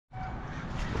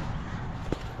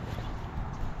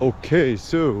Okay,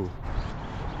 so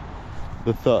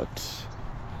the thought.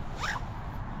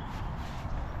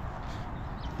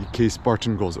 UK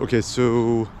Spartan goals. Okay,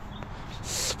 so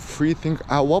free think.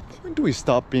 At what point do we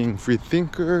stop being free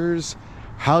thinkers?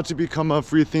 How to become a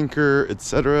free thinker,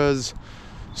 etc.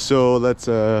 So let's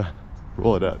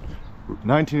roll it out.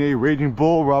 1980 Raging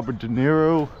Bull, Robert De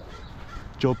Niro,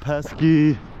 Joe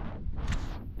Pesci,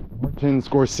 Martin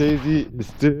Scorsese is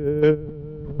still.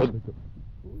 Who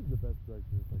is the best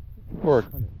director? Like, or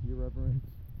kind of irreverent.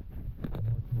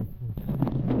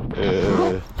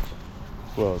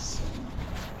 Who else?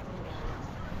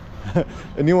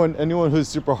 anyone who's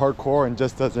super hardcore and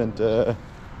just doesn't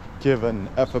give an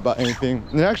F about anything.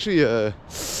 And actually, I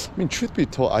mean, truth be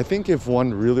told, I think if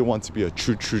one really wants to be a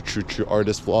true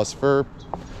artist philosopher,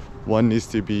 one needs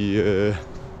to be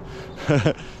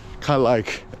kind of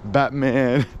like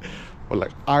Batman or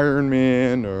like Iron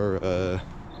Man or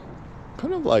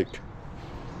kind of like.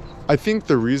 I think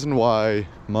the reason why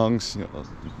monks, you know,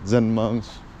 Zen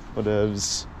monks,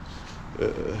 whatevs,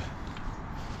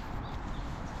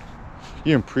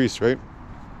 even priests, right?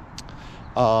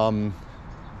 Are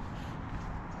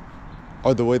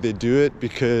the way they do it,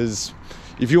 because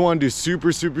if you want to do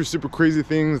super crazy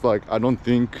things, like I don't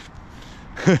think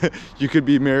you could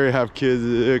be married, have kids,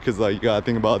 because like you gotta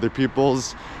think about other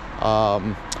people's.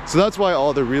 So that's why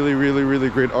all the really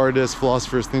great artists,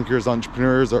 philosophers, thinkers,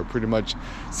 entrepreneurs are pretty much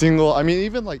single. I mean,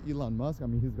 even like Elon Musk, I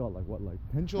mean, he's got like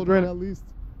 10 children at least,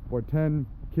 or 10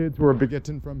 kids who are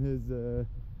begotten from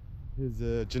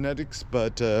his genetics,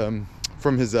 but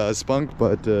from his spunk.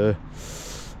 But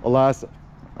alas,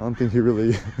 I don't think he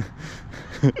really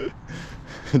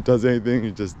does anything. He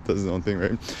just does his own thing,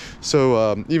 right?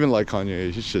 So even like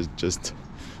Kanye, he should just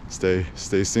stay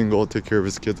single, take care of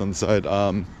his kids on the side.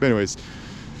 But anyways,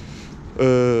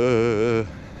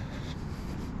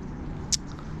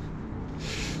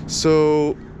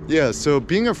 so yeah, so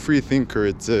being a free thinker,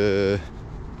 it's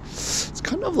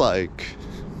kind of like,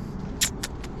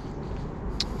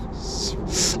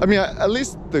 I mean, at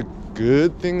least the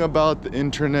good thing about the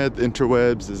internet, the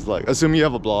interwebs, is like, assuming you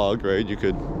have a blog, right? You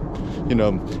could, you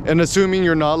know, and assuming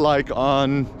you're not like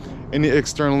on any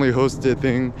externally hosted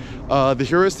thing, the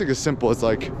heuristic is simple. It's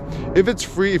like, if it's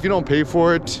free, if you don't pay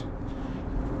for it,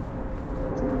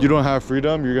 you don't have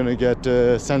freedom. You're gonna get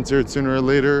censored sooner or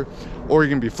later, or you're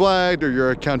gonna be flagged, or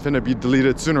your account gonna be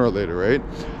deleted sooner or later, right?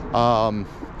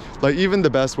 Like even the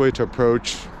best way to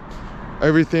approach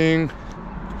everything,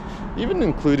 even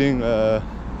including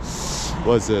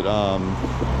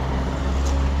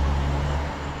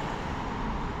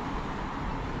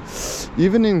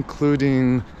even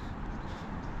including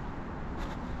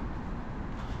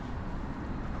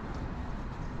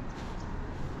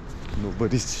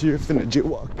nobody's here finna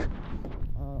jaywalk.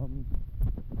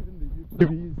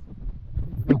 Even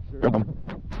the YouTubers,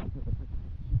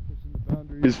 pushing the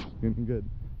boundaries, getting good.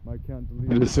 My account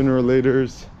deleted sooner or later,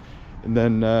 and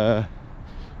then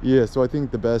yeah. So I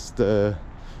think the best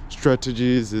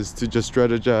strategies is to just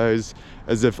strategize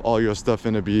as if all your stuff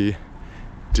gonna be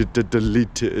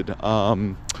deleted.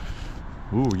 Ooh,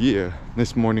 yeah.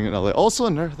 This morning in LA. Also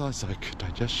another thought is like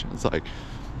digestion. It's like,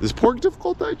 is pork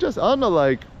difficult to digest? I don't know,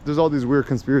 like there's all these weird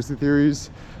conspiracy theories.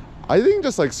 I think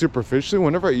just like superficially,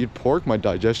 whenever I eat pork, my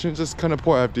digestion is just kind of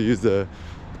poor. I have to use the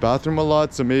bathroom a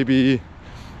lot, so maybe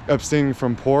abstaining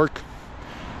from pork,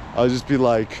 I'll just be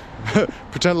like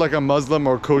pretend like I'm Muslim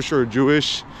or kosher or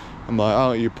Jewish. I'm like, I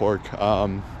don't eat pork.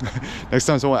 Next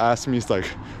time someone asks me, it's like,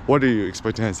 what are you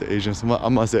expecting to say, Asian? So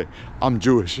I'm gonna say, I'm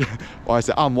Jewish. Or I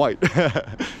say, I'm white.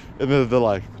 And then they're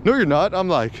like, no, you're not. I'm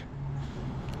like,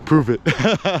 prove it.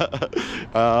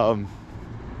 And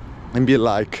be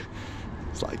like,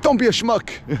 it's like, don't be a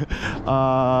schmuck.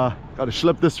 Gotta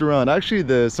schlep this around.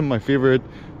 Actually, some of my favorite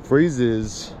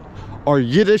phrases are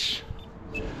Yiddish.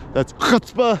 That's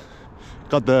chutzpah.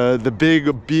 Got the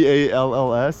big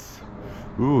B-A-L-L-S.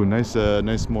 Ooh, nice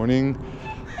morning.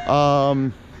 I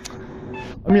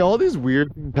mean, all these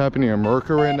weird things happening in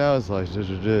America right now is like,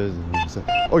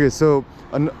 okay, so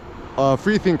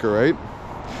free thinker, right?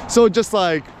 So just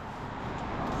like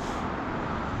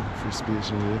free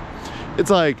speech,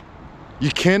 it's like you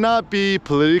cannot be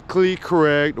politically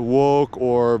correct, woke,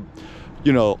 or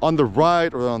you know, on the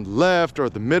right or on the left or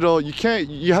the middle.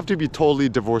 You have to be totally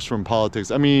divorced from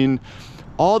politics. I mean,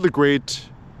 all the great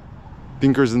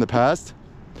thinkers in the past,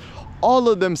 all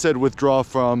of them said withdraw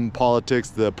from politics.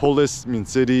 The polis means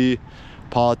city,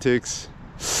 politics.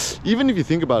 Even if you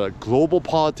think about it, global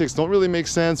politics don't really make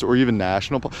sense, or even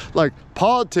national. Like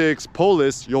politics,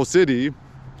 polis, your city,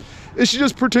 it should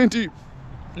just pertain to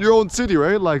your own city,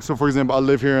 right? Like, so for example, I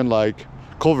live here in like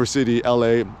Culver City,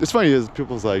 LA. It's funny is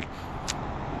people's like,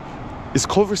 is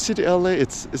Culver City LA?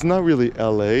 It's not really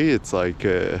LA. It's like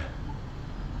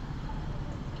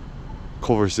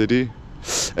Culver City.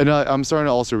 And I'm starting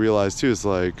to also realize too, it's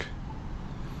like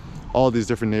all these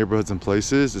different neighborhoods and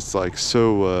places, it's like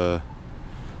so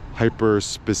hyper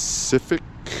specific.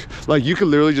 Like you could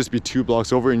literally just be 2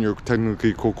 blocks over and you're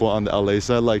technically cool on the LA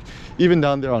side. Like even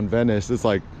down there on Venice, it's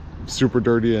like super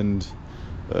dirty and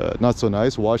not so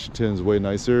nice. Washington is way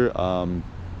nicer.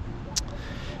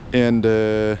 And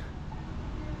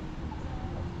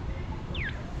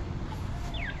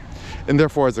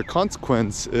therefore as a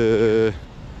consequence, yeah,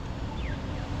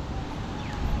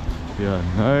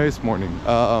 nice morning.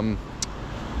 So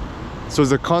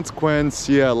as a consequence,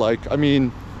 yeah, like I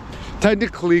mean,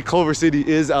 technically Culver City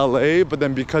is LA, but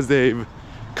then because they've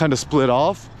kind of split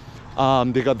off,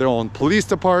 they got their own police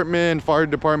department, fire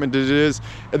department, and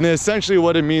then essentially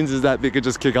what it means is that they could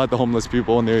just kick out the homeless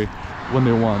people when they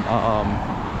want.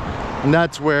 And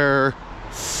that's where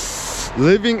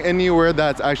living anywhere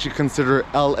that's actually considered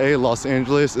LA, Los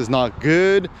Angeles, is not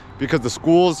good because the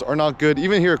schools are not good.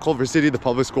 Even here at Culver City, the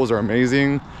public schools are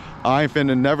amazing. I ain't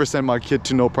finna never send my kid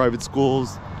to no private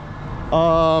schools.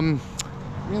 I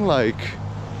mean, like,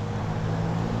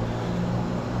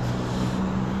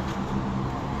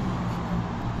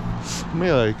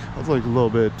 I was like a little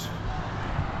bit,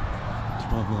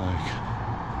 like,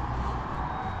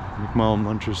 make my own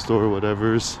lunch or store,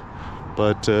 whatever's.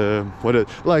 But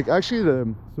actually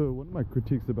so one of my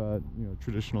critiques about, you know,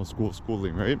 traditional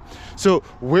schooling, right? So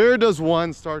where does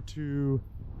one start to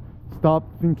stop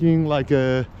thinking like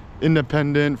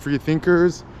independent free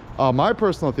thinkers? My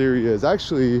personal theory is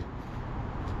actually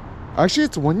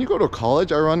it's when you go to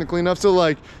college, ironically enough. So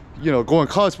like, you know, going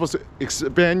to college is supposed to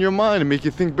expand your mind and make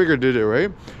you think bigger, right?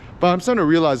 But I'm starting to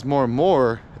realize more and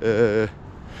more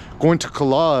going to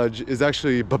college is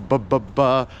actually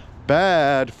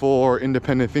bad for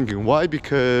independent thinking. Why?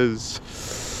 Because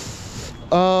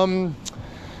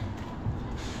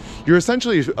you're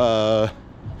essentially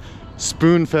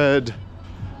spoon-fed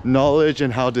knowledge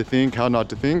and how to think, how not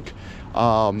to think.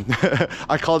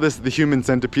 I call this the human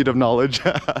centipede of knowledge.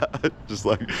 Just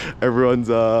like everyone's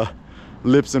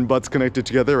lips and butts connected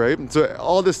together, right? So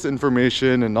all this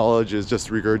information and knowledge is just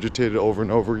regurgitated over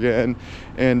and over again,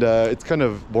 and it's kind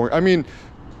of boring. I mean,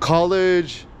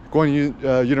 college, going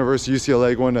to university,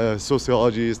 UCLA, going to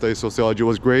sociology, study sociology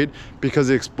was great because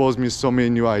it exposed me to so many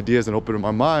new ideas and opened my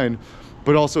mind.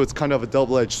 But also it's kind of a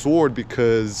double-edged sword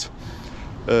because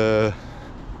it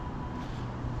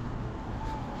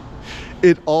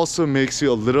also makes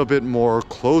you a little bit more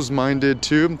closed-minded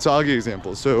too. So I'll give you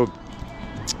examples. So,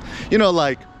 you know,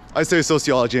 like I say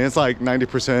sociology and it's like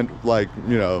 90% like,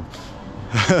 you know,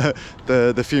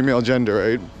 the female gender,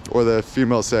 right? Or the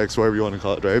female sex, whatever you want to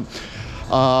call it, right?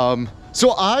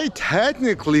 So I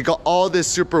technically got all this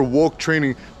super woke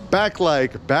training back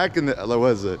in the, what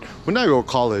was it? When did I go to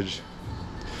college?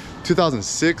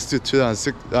 2006 to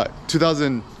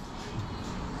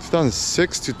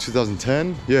 2006 to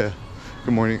 2010. Yeah.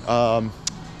 Good morning.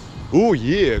 Oh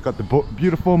yeah, got the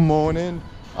beautiful morning.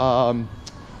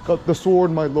 Got the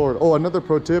sword, my lord. Oh, another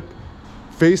pro tip: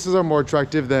 faces are more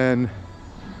attractive than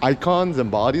icons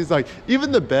and bodies. Like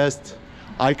even the best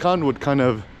icon would kind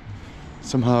of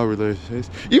somehow relate to face.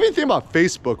 Even think about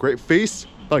Facebook, right? Faces.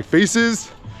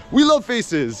 We love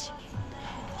faces.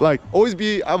 Like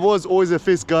I was always a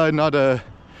face guy, not a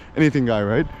anything guy,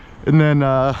 right? And then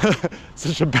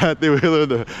such a bad thing with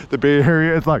the Bay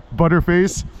Area. It's like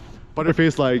butterface,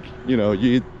 like, you know,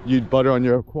 you eat butter on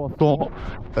your croissant.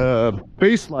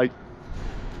 Face, like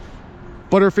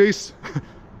butterface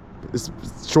is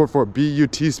short for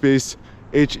BUT space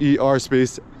HER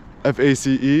space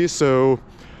FACE. So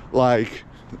like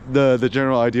the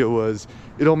general idea was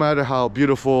it don't matter how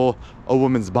beautiful a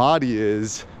woman's body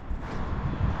is,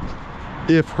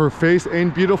 if her face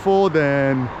ain't beautiful,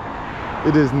 then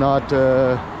it is not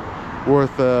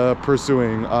worth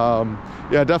pursuing.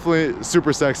 Yeah, definitely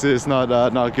super sexist,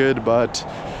 not good. But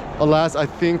alas, I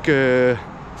think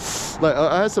like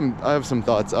I have some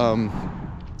thoughts. So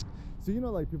you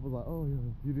know, like people are like, oh yeah,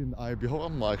 beauty in the eye of the beholder.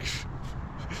 I'm like,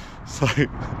 it's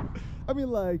like, I mean,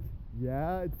 like,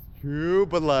 yeah, it's true,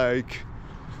 but like,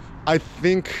 I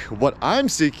think what I'm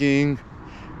seeking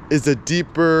is a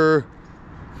deeper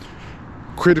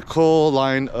critical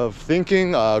line of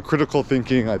thinking. Critical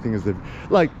thinking, I think, is the,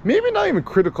 like, maybe not even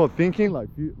critical thinking, like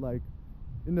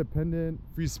independent,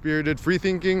 free-spirited, free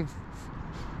thinking,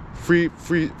 free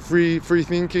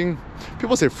thinking.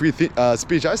 People say free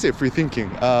speech. I say free thinking.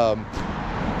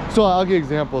 So I'll give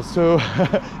examples. So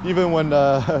even when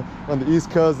on the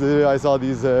East Coast, I saw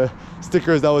these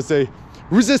stickers that would say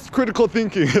resist critical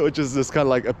thinking, which is just kind of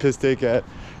like a piss take at,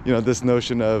 you know, this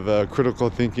notion of critical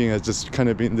thinking as just kind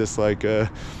of being this like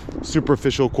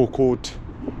superficial, quote quote,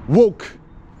 woke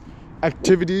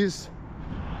activities.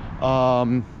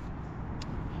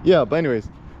 Yeah, but anyways,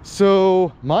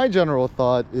 so my general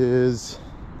thought is,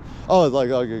 oh,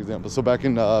 like I'll give an example. So back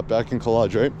in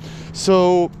college, right?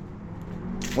 So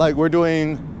like we're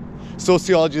doing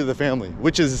sociology of the family,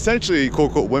 which is essentially quote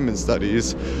unquote women's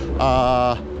studies,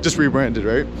 just rebranded,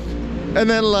 right? And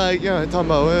then like, you know, talking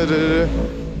about you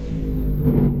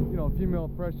know, female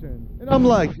oppression, and I'm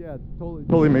like, yeah,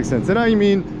 totally makes sense. And I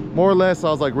mean, more or less,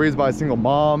 I was like raised by a single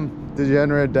mom,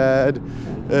 degenerate dad,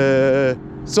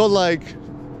 so like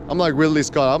I'm like Ridley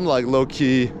Scott. I'm like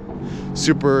low-key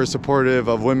super supportive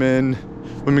of women.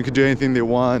 Women could do anything they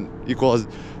want, equal as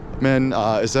men,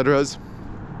 etc.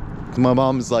 My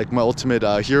mom's like my ultimate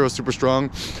hero, super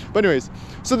strong. But anyways,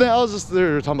 so then I was just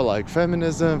there talking about like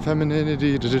feminism,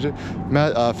 femininity,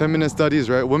 feminist studies,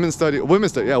 right? Women's study,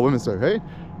 yeah, women's study, right?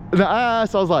 And then I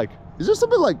asked, I was like, is there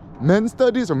something like men's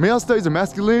studies or male studies or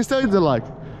masculinity studies? They're like,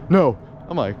 no.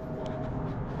 I'm like,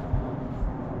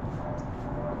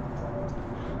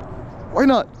 why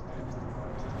not?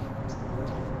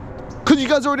 Because you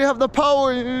guys already have the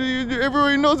power,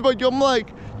 everybody knows about you. I'm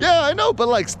like, yeah, I know, but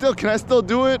like still, can I still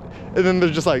do it? And then they're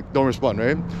just like, don't respond,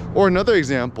 right? Or another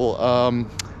example,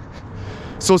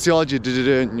 sociology,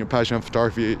 you know, passion in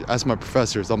photography. Ask my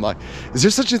professors, I'm like, is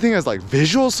there such a thing as like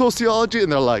visual sociology?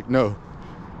 And they're like, no.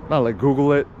 Not like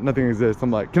Google it, nothing exists.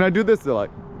 I'm like, can I do this? They're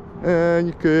like,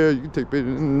 you can take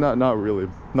pictures. Not really,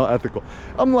 not ethical.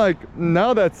 I'm like,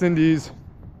 now that Cindy's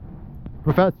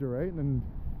professor, right? And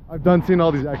I've seen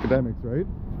all these academics, right?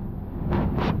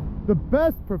 The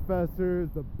best professors,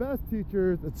 the best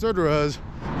teachers, etc.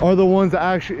 are the ones that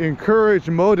actually encourage,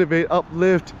 motivate,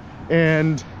 uplift,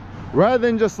 and rather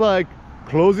than just like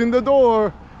closing the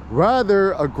door,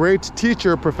 rather a great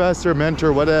teacher, professor,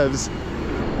 mentor, whatevs,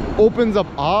 opens up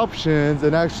options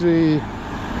and actually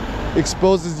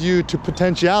exposes you to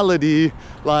potentiality.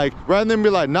 Like rather than be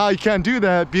like, nah, you can't do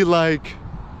that, be like,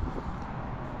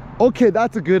 okay,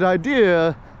 that's a good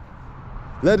idea.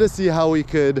 Let us see how we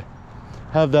could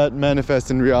have that manifest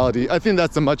in reality. I think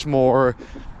that's a much more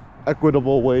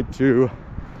equitable way to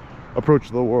approach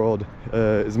the world,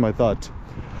 is my thought.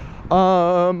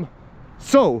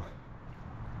 So,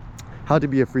 how to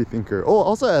be a free thinker. Oh,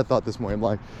 also I had thought this morning,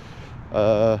 like,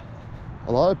 a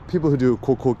lot of people who do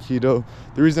quote unquote keto,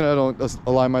 the reason I don't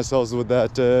align myself with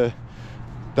that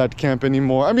camp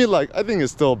anymore, I mean, like, I think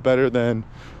it's still better than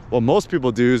what most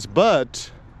people do,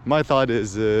 but my thought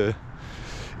is,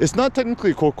 it's not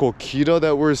technically quote unquote keto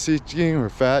that we're seeking, or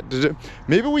fat.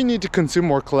 Maybe we need to consume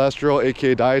more cholesterol,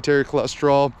 aka dietary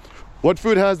cholesterol. What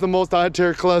food has the most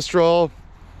dietary cholesterol?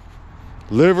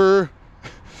 Liver.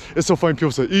 It's so funny,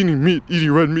 people say eating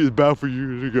red meat is bad for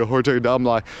you, you get a heart attack. I'm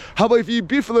like, how about if you eat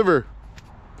beef liver?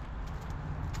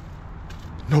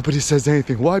 Nobody says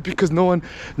anything. Why? Because no one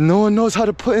knows how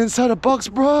to put inside a box,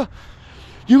 bruh.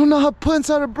 You don't know how to put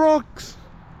inside a box.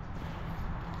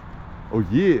 Oh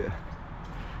yeah.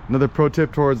 Another pro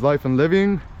tip towards life and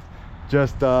living,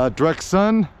 just direct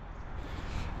sun.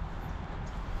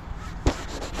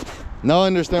 Now I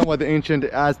understand why the ancient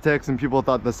Aztecs and people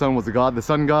thought the sun was a god, the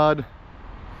sun god.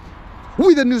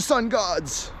 We the new sun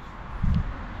gods.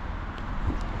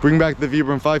 Bring back the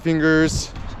Vibram 5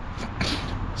 fingers.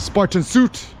 Spartan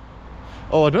suit.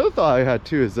 Oh, another thought I had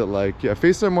too is that like, yeah,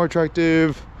 faces are more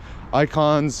attractive.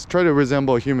 Icons try to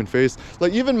resemble a human face.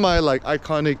 Like even my like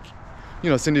iconic, you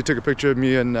know, Cindy took a picture of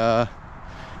me in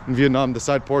Vietnam, the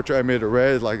side portrait I made a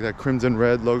red, like that crimson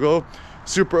red logo,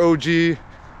 super OG.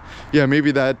 Yeah,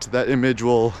 maybe that image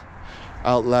will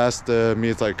outlast me.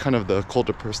 It's like kind of the cult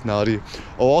of personality.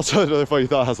 Oh, also another funny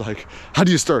thought, I was like, how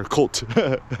do you start a cult?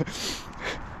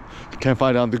 Can't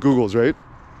find it on the Googles, right?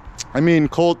 I mean,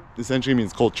 cult essentially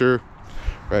means culture,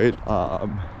 right?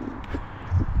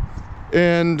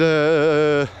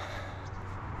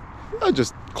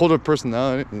 Just cult of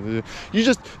personality.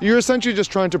 You're essentially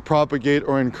just trying to propagate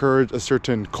or encourage a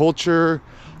certain culture,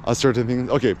 a certain thing.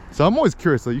 Okay, so I'm always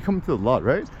curious. So you come to the lot,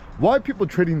 right? Why are people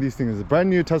trading these things? A brand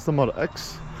new Tesla Model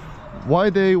X. Why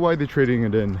are they trading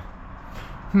it in?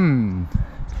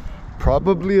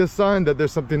 Probably a sign that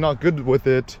there's something not good with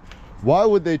it. Why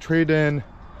would they trade in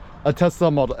a Tesla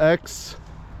Model X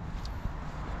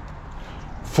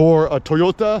for a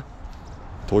Toyota?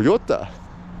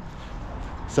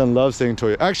 Sen loves saying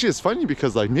Toyota. Actually, it's funny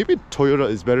because like maybe Toyota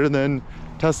is better than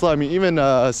Tesla. I mean, even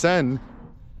Sen,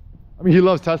 I mean, he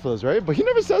loves Teslas, right? But he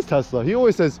never says Tesla. He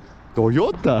always says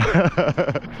Toyota.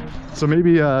 So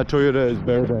maybe Toyota is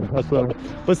better than Tesla.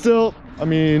 But still, I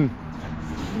mean,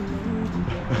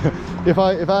 if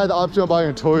I had the option of buying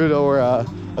a Toyota or a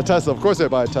Tesla, of course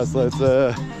I'd buy a Tesla. It's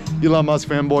a Elon Musk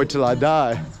fanboy till I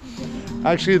die.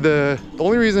 Actually, the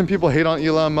only reason people hate on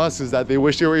Elon Musk is that they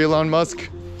wish they were Elon Musk.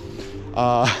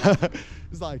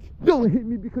 It's like, you only hate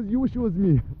me because you wish it was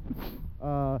me.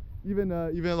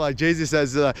 Even like Jay-Z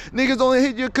says, niggas only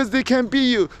hate you because they can't be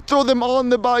you. Throw them all in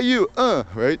the bayou,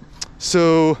 right?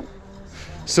 So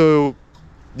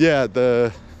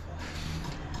yeah,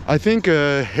 I think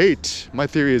hate, my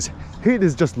theory is hate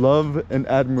is just love and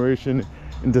admiration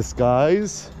in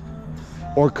disguise,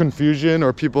 or confusion,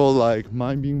 or people like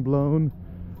mind being blown.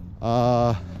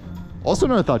 Also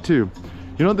another thought too,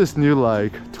 you know this new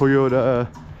like Toyota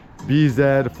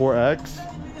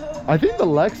BZ4X? I think the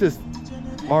Lexus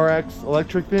RX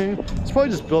electric thing, it's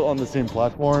probably just built on the same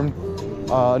platform.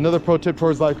 Another pro tip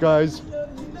towards life, guys.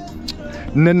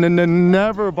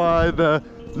 Never buy the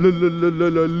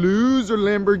loser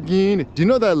Lamborghini. Do you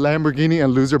know that Lamborghini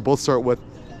and loser both start with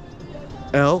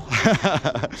L?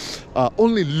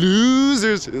 Only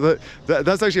losers.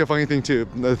 That's actually a funny thing too.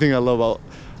 The thing I love about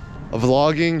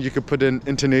vlogging, you could put in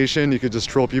intonation, you could just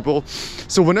troll people.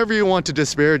 So whenever you want to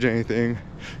disparage anything,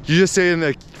 you just say in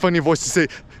a funny voice to say,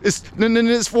 it's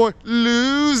for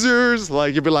losers.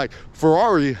 Like you'd be like,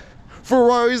 Ferraris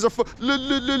are for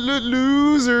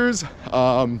losers.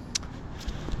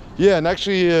 Yeah, and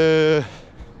actually,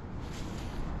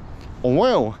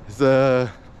 well, it's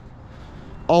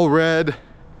all red.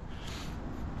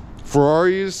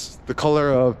 Ferraris, the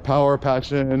color of power,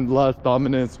 passion, lust,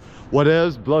 dominance,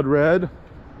 whatevs, blood red.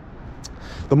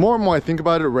 The more and more I think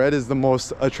about it, red is the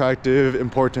most attractive,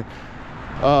 important,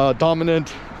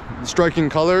 dominant, striking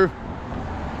color.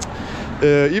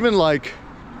 Even like,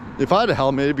 if I had a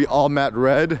helmet, it'd be all matte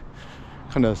red.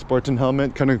 Kind of Spartan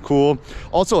helmet, kind of cool.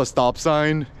 Also a stop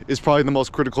sign is probably the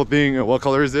most critical thing. And what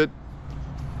color is it?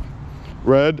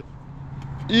 Red.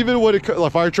 Even when it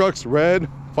like fire trucks, red.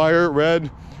 Fire, red.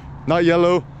 Not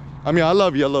yellow. I mean, I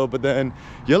love yellow, but then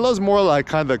yellow is more like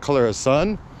kind of the color of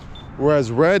sun,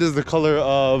 whereas red is the color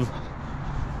of,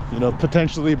 you know,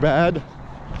 potentially bad.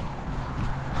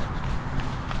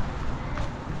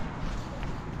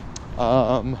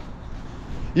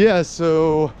 Yeah,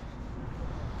 so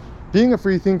being a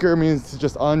free thinker means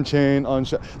just on-chain,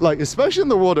 like especially in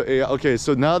the world of AI. Okay,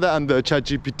 so now that I'm the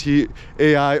ChatGPT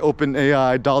AI,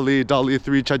 OpenAI, DALL-E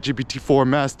 3, ChatGPT 4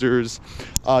 masters,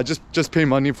 just pay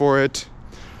money for it.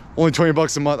 Only 20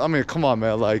 bucks a month. I mean, come on,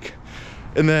 man. Like,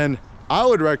 and then I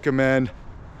would recommend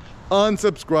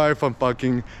unsubscribe from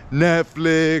fucking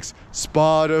Netflix,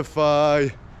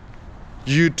 Spotify,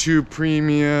 YouTube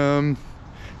Premium,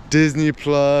 Disney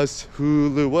Plus,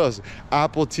 Hulu, what else?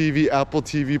 Apple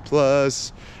TV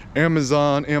Plus,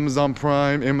 Amazon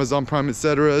Prime,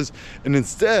 etc. And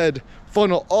instead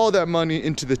funnel all that money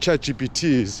into the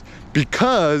ChatGPTs,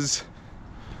 because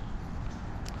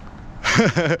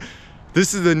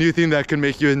this is the new thing that can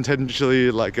make you intentionally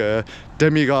like a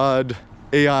demigod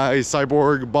AI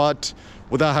cyborg bot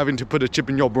without having to put a chip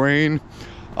in your brain.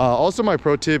 Also, my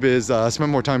pro tip is spend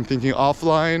more time thinking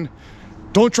offline.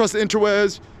 Don't trust the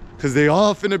interwebs, because they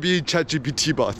all finna be ChatGPT bots.